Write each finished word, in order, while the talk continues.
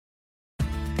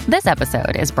This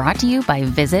episode is brought to you by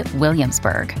Visit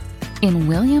Williamsburg. In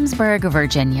Williamsburg,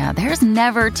 Virginia, there's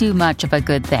never too much of a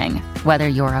good thing. Whether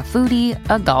you're a foodie,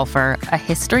 a golfer, a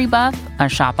history buff, a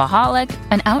shopaholic,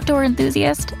 an outdoor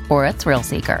enthusiast, or a thrill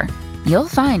seeker, you'll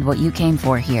find what you came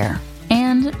for here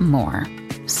and more.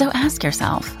 So ask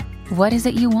yourself, what is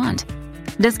it you want?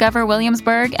 Discover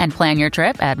Williamsburg and plan your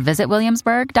trip at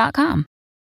visitwilliamsburg.com.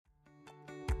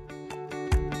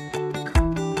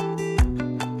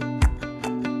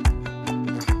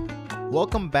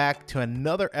 Welcome back to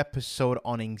another episode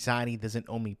on Anxiety Doesn't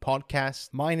Own Me podcast.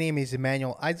 My name is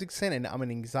Emmanuel Isaacson, and I'm an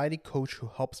anxiety coach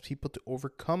who helps people to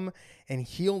overcome and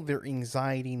heal their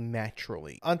anxiety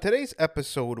naturally. On today's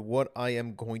episode, what I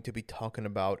am going to be talking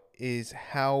about is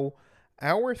how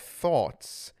our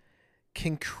thoughts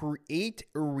can create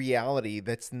a reality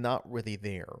that's not really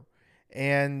there.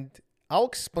 And I'll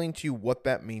explain to you what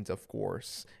that means, of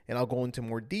course, and I'll go into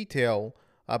more detail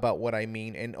about what I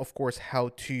mean, and of course how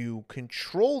to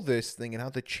control this thing and how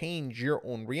to change your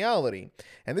own reality.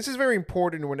 And this is very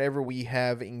important whenever we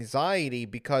have anxiety,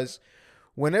 because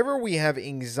whenever we have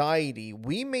anxiety,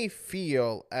 we may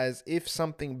feel as if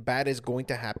something bad is going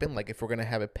to happen. Like if we're going to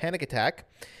have a panic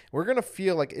attack, we're going to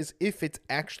feel like as if it's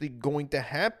actually going to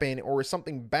happen, or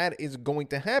something bad is going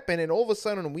to happen, and all of a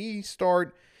sudden it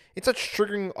starts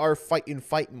triggering our fight and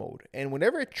fight mode. And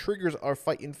whenever it triggers our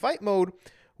fight and fight mode,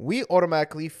 we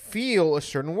automatically feel a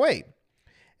certain way.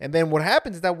 And then what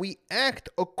happens is that we act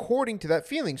according to that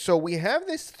feeling. So we have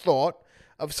this thought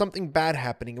of something bad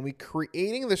happening, and we're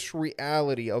creating this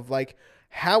reality of like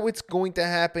how it's going to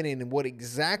happen and what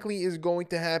exactly is going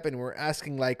to happen. We're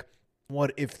asking like,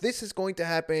 what if this is going to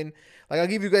happen? Like, I'll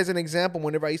give you guys an example.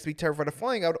 Whenever I used to be terrified of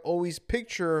flying, I would always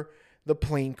picture the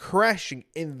plane crashing,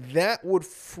 and that would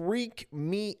freak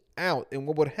me out. And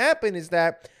what would happen is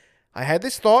that I had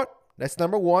this thought, that's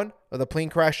number one, of the plane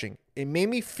crashing. It made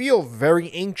me feel very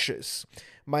anxious.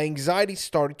 My anxiety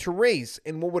started to raise.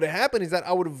 And what would happen is that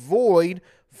I would avoid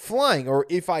flying. Or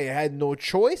if I had no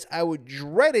choice, I would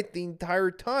dread it the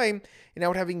entire time. And I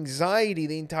would have anxiety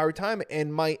the entire time.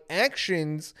 And my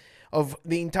actions of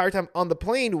the entire time on the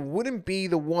plane wouldn't be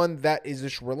the one that is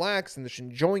just relaxed and just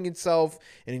enjoying itself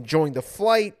and enjoying the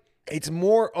flight. It's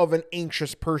more of an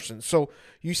anxious person. So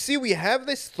you see, we have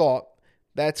this thought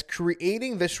that's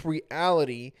creating this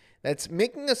reality that's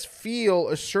making us feel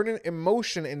a certain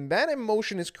emotion, and that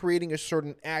emotion is creating a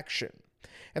certain action.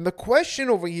 And the question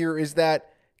over here is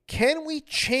that, can we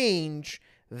change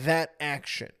that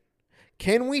action?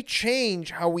 Can we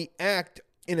change how we act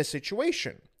in a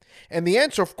situation? And the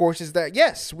answer, of course, is that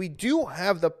yes, we do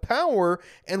have the power,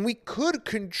 and we could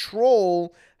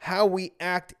control how we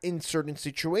act in certain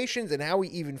situations and how we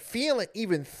even feel and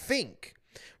even think.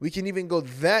 We can even go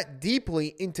that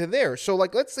deeply into there. So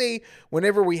like, let's say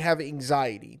whenever we have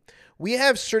anxiety, we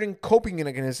have certain coping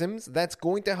mechanisms that's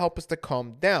going to help us to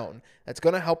calm down. That's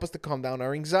going to help us to calm down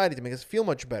our anxiety, to make us feel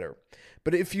much better.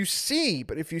 But if you see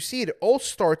it all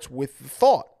starts with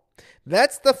thought.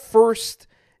 That's the first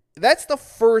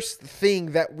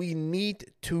thing that we need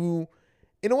to,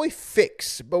 in a way,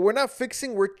 fix. But we're not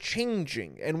fixing, we're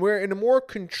changing. And we're in a more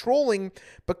controlling,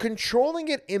 but controlling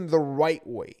it in the right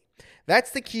way.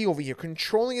 That's the key over here,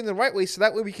 controlling it in the right way, so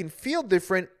that way we can feel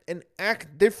different and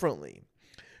act differently.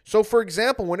 So, for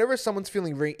example, whenever someone's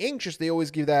feeling very anxious, they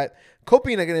always give that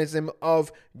coping mechanism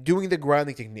of doing the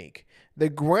grounding technique. The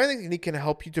grounding technique can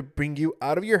help you to bring you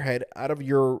out of your head, out of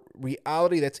your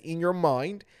reality that's in your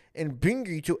mind, and bring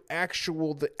you to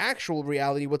the actual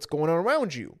reality, what's going on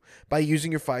around you, by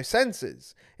using your five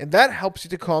senses. And that helps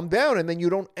you to calm down, and then you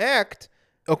don't act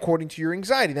according to your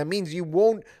anxiety. That means you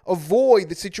won't avoid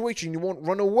the situation. You won't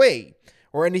run away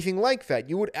or anything like that.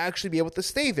 You would actually be able to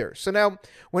stay there. So now,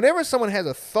 whenever someone has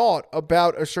a thought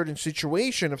about a certain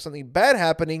situation of something bad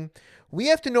happening, we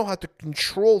have to know how to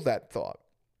control that thought.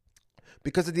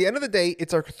 Because at the end of the day,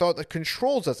 it's our thought that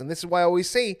controls us. And this is why I always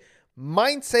say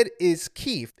mindset is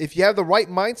key. If you have the right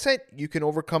mindset, you can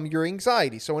overcome your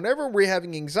anxiety. So whenever we're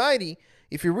having anxiety,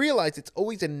 if you realize, it's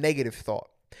always a negative thought.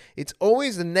 It's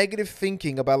always the negative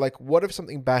thinking about like, what if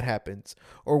something bad happens?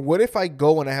 Or what if I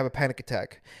go and I have a panic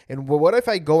attack? And what if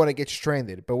I go and I get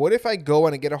stranded? But what if I go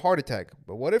and I get a heart attack?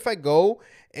 But what if I go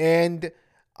and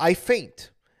I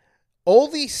faint? All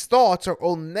these thoughts are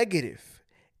all negative.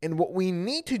 And what we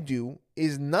need to do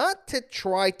is not to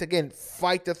try to, again,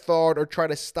 fight the thought or try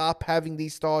to stop having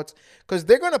these thoughts, because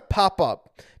they're going to pop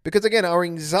up. Because again, our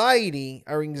anxiety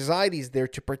is there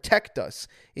to protect us.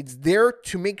 It's there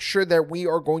to make sure that we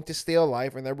are going to stay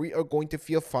alive and that we are going to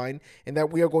feel fine and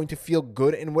that we are going to feel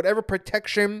good. And whatever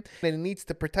protection that it needs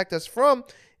to protect us from,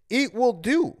 it will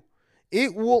do.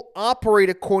 it will operate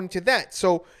according to that.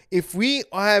 So if we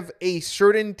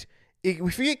experience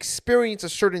a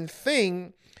certain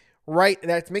thing, right,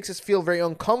 that makes us feel very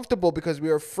uncomfortable because we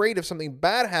are afraid of something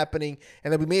bad happening,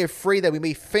 and that we may afraid that we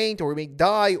may faint or we may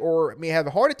die or may have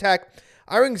a heart attack,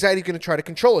 our anxiety is going to try to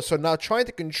control us. So now trying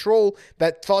to control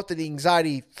that thought that the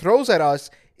anxiety throws at us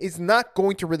is not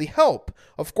going to really help.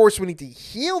 Of course, we need to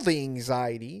heal the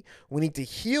anxiety. We need to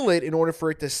heal it in order for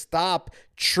it to stop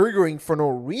triggering for no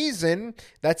reason.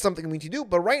 That's something we need to do.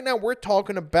 But right now, we're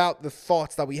talking about the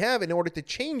thoughts that we have in order to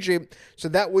change it so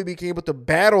that way we can be able to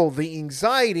battle the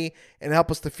anxiety and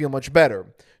help us to feel much better.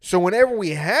 So whenever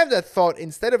we have that thought,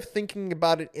 instead of thinking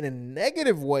about it in a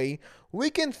negative way,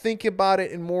 we can think about it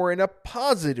in a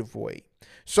positive way.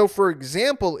 So for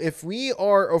example, if we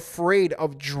are afraid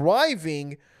of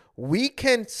driving, we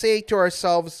can say to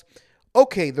ourselves,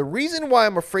 okay, the reason why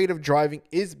I'm afraid of driving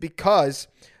is because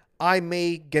I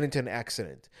may get into an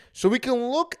accident. So we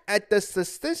can look at the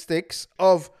statistics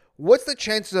of what's the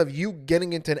chances of you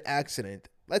getting into an accident.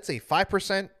 Let's say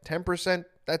 5%, 10%.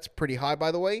 That's pretty high,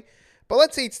 by the way. But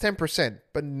let's say it's 10%.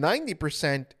 But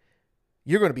 90%,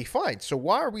 you're going to be fine. So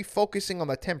why are we focusing on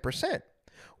the 10%?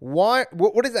 Why?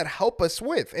 What does that help us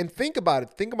with? And think about it.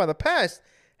 Think about the past.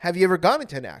 Have you ever gotten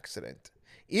into an accident?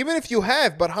 Even if you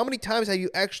have, but how many times have you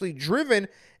actually driven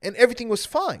and everything was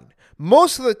fine?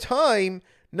 Most of the time,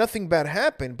 nothing bad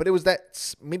happened, but it was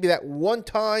maybe that one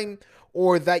time,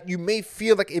 or that you may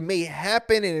feel like it may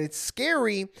happen and it's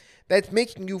scary, that's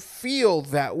making you feel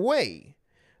that way.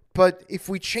 But if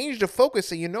we change the focus,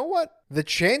 say, you know what? The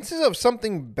chances of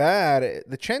something bad,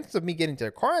 the chances of me getting into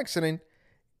a car accident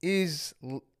is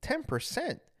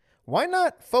 10%. Why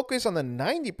not focus on the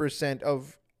 90%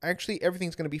 of actually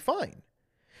everything's going to be fine?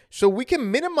 So we can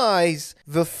minimize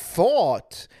the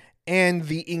thought and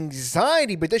the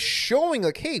anxiety by just showing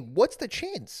like, hey, what's the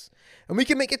chance? And we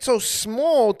can make it so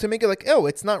small to make it like, oh,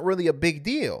 it's not really a big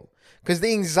deal. Because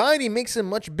the anxiety makes it a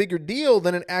much bigger deal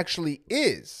than it actually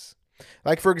is.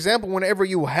 Like, for example, whenever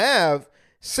you have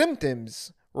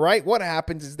symptoms, right, what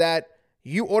happens is that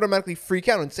you automatically freak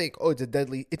out and say, oh, it's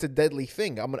a deadly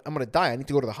thing. I'm gonna die. I need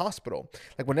to go to the hospital.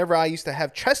 Like whenever I used to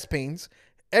have chest pains,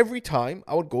 every time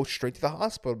I would go straight to the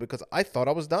hospital because I thought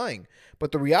I was dying.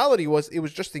 But the reality was it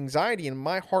was just anxiety and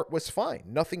my heart was fine.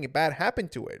 Nothing bad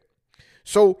happened to it.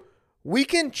 So we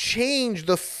can change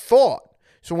the thought.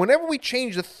 So whenever we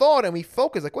change the thought and we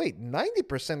focus like, wait,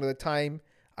 90% of the time,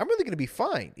 I'm really going to be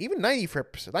fine. Even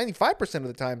 95% of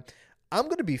the time, I'm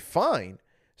going to be fine.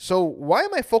 So why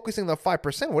am I focusing on the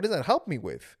 5%? What does that help me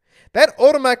with? That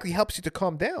automatically helps you to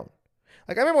calm down.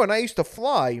 Like I remember when I used to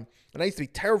fly, and I used to be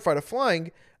terrified of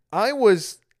flying, I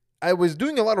was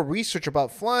doing a lot of research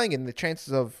about flying and the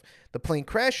chances of the plane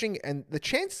crashing, and the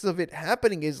chances of it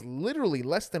happening is literally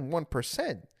less than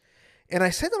 1%. And I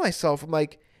said to myself, I'm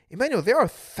like, Emmanuel, there are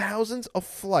thousands of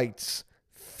flights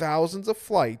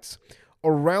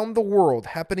around the world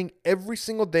happening every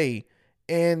single day,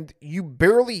 and you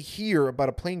barely hear about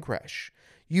a plane crash.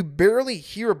 You barely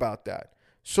hear about that.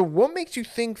 So what makes you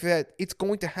think that it's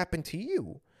going to happen to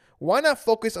you? Why not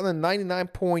focus on the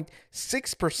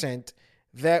 99.6%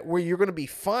 that where you're going to be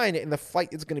fine and the flight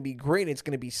is going to be great and it's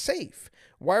going to be safe?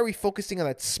 Why are we focusing on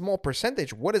that small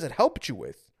percentage? What has it helped you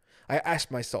with? I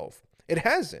asked myself. It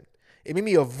hasn't. It made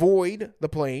me avoid the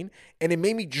plane, and it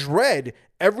made me dread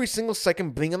every single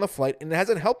second being on the flight, and it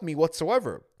hasn't helped me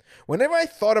whatsoever. Whenever I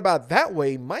thought about that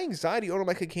way, my anxiety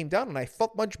automatically came down, and I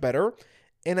felt much better,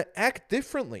 and I act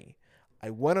differently. I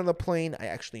went on the plane, I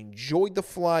actually enjoyed the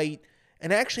flight,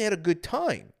 and I actually had a good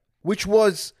time, which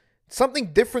was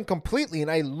something different completely.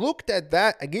 And I looked at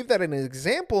that, I gave that an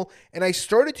example, and I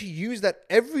started to use that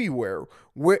everywhere.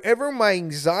 Wherever my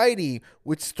anxiety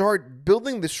would start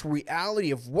building this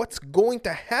reality of what's going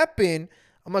to happen,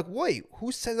 I'm like, wait,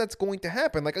 who says that's going to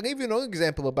happen? Like, I'll give you another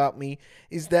example about me,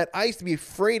 is that I used to be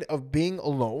afraid of being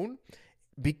alone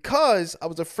because I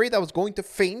was afraid I was going to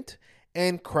faint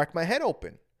and crack my head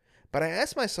open. But I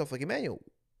asked myself, like, Emmanuel,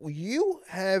 you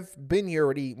have been here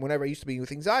already whenever I used to be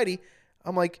with anxiety.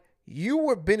 I'm like, you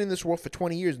have been in this world for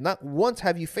 20 years. Not once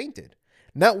have you fainted.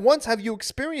 Not once have you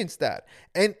experienced that.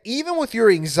 And even with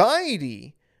your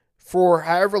anxiety, for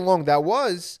however long that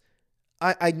was,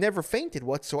 I never fainted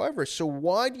whatsoever. So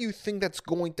why do you think that's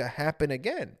going to happen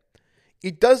again?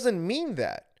 It doesn't mean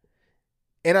that.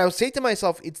 And I would say to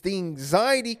myself, it's the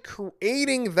anxiety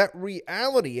creating that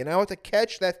reality. And I have to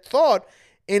catch that thought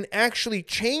and actually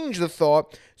change the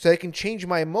thought so I can change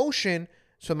my emotion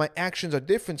so my actions are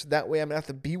different. So that way I'm going to have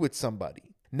to be with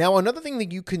somebody. Now, another thing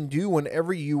that you can do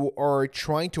whenever you are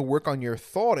trying to work on your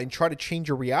thought and try to change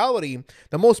your reality,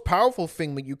 the most powerful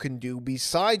thing that you can do,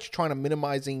 besides trying to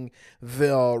minimizing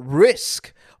the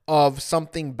risk of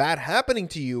something bad happening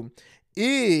to you,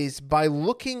 is by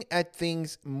looking at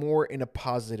things more in a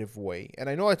positive way. And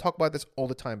I know I talk about this all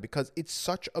the time because it's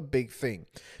such a big thing.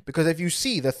 Because if you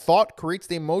see, the thought creates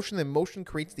the emotion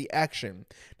creates the action.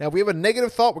 Now, if we have a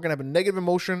negative thought, we're going to have a negative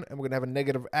emotion, and we're going to have a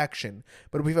negative action.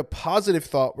 But if we have a positive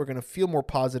thought, we're going to feel more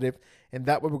positive, and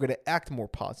that way we're going to act more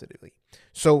positively.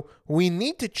 So we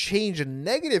need to change the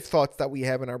negative thoughts that we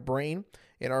have in our brain,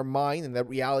 in our mind, and that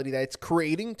reality that it's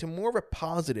creating to more of a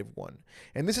positive one.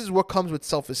 And this is what comes with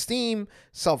self-esteem,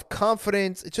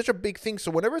 self-confidence. It's such a big thing.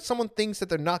 So whenever someone thinks that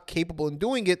they're not capable in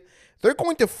doing it, they're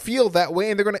going to feel that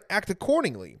way and they're going to act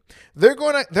accordingly. They're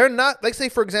not, like say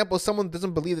for example, someone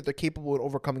doesn't believe that they're capable of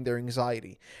overcoming their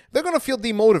anxiety. They're going to feel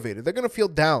demotivated. They're going to feel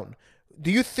down. Do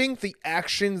you think the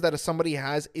actions that somebody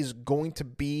has is going to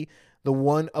be the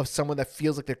one of someone that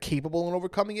feels like they're capable in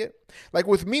overcoming it? Like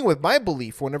with me, with my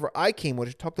belief, whenever I came, which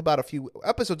I talked about a few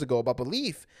episodes ago about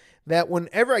belief, that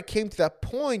whenever I came to that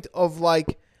point of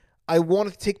like, I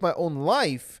wanted to take my own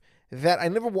life, that I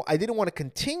didn't want to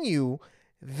continue,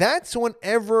 that's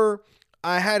whenever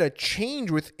I had a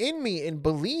change within me in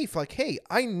belief, like, hey,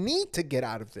 I need to get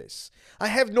out of this. I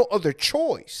have no other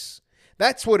choice.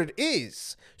 That's what it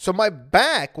is. So my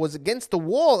back was against the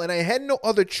wall and I had no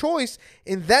other choice.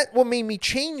 And that what made me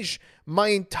change my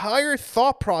entire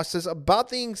thought process about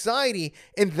the anxiety.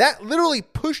 And that literally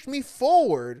pushed me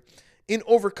forward in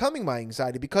overcoming my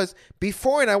anxiety, because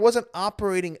before I wasn't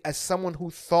operating as someone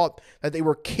who thought that they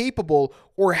were capable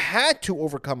or had to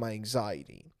overcome my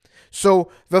anxiety.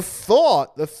 So the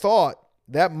thought,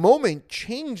 that moment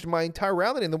changed my entire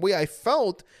reality, and the way I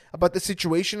felt about the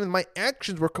situation and my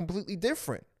actions were completely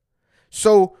different.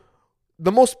 So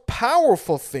the most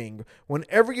powerful thing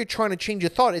whenever you're trying to change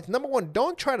your thought is, number one,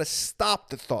 don't try to stop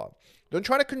the thought. Don't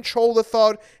try to control the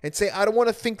thought and say, I don't want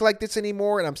to think like this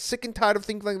anymore and I'm sick and tired of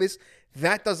thinking like this.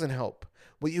 That doesn't help.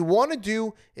 What you want to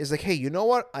do is like, hey, you know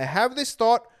what? I have this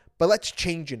thought, but let's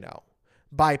change it now.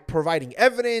 By providing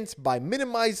evidence, by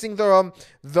minimizing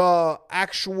the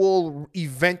actual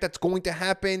event that's going to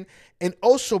happen, and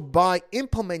also by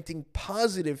implementing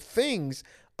positive things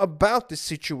about the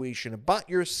situation, about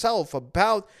yourself,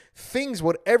 about things,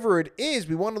 whatever it is.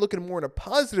 We want to look at it more in a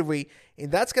positive way,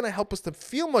 and that's going to help us to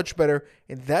feel much better,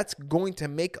 and that's going to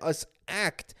make us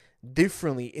act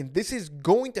differently. And this is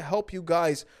going to help you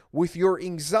guys with your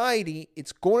anxiety.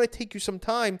 It's going to take you some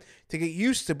time to get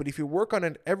used to, but if you work on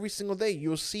it every single day,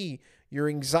 you'll see your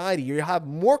anxiety. You'll have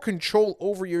more control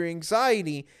over your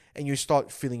anxiety, and you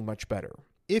start feeling much better.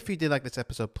 If you did like this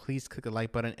episode, please click the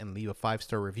like button and leave a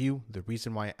 5-star review. The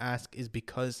reason why I ask is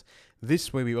because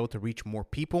this way we're able to reach more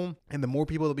people. And the more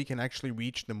people that we can actually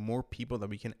reach, the more people that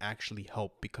we can actually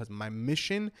help. Because my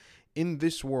mission in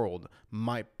this world,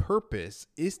 my purpose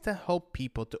is to help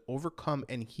people to overcome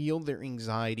and heal their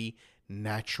anxiety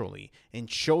naturally and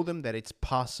show them that it's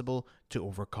possible to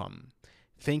overcome.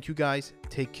 Thank you guys.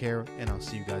 Take care. And I'll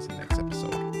see you guys in the next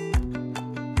episode.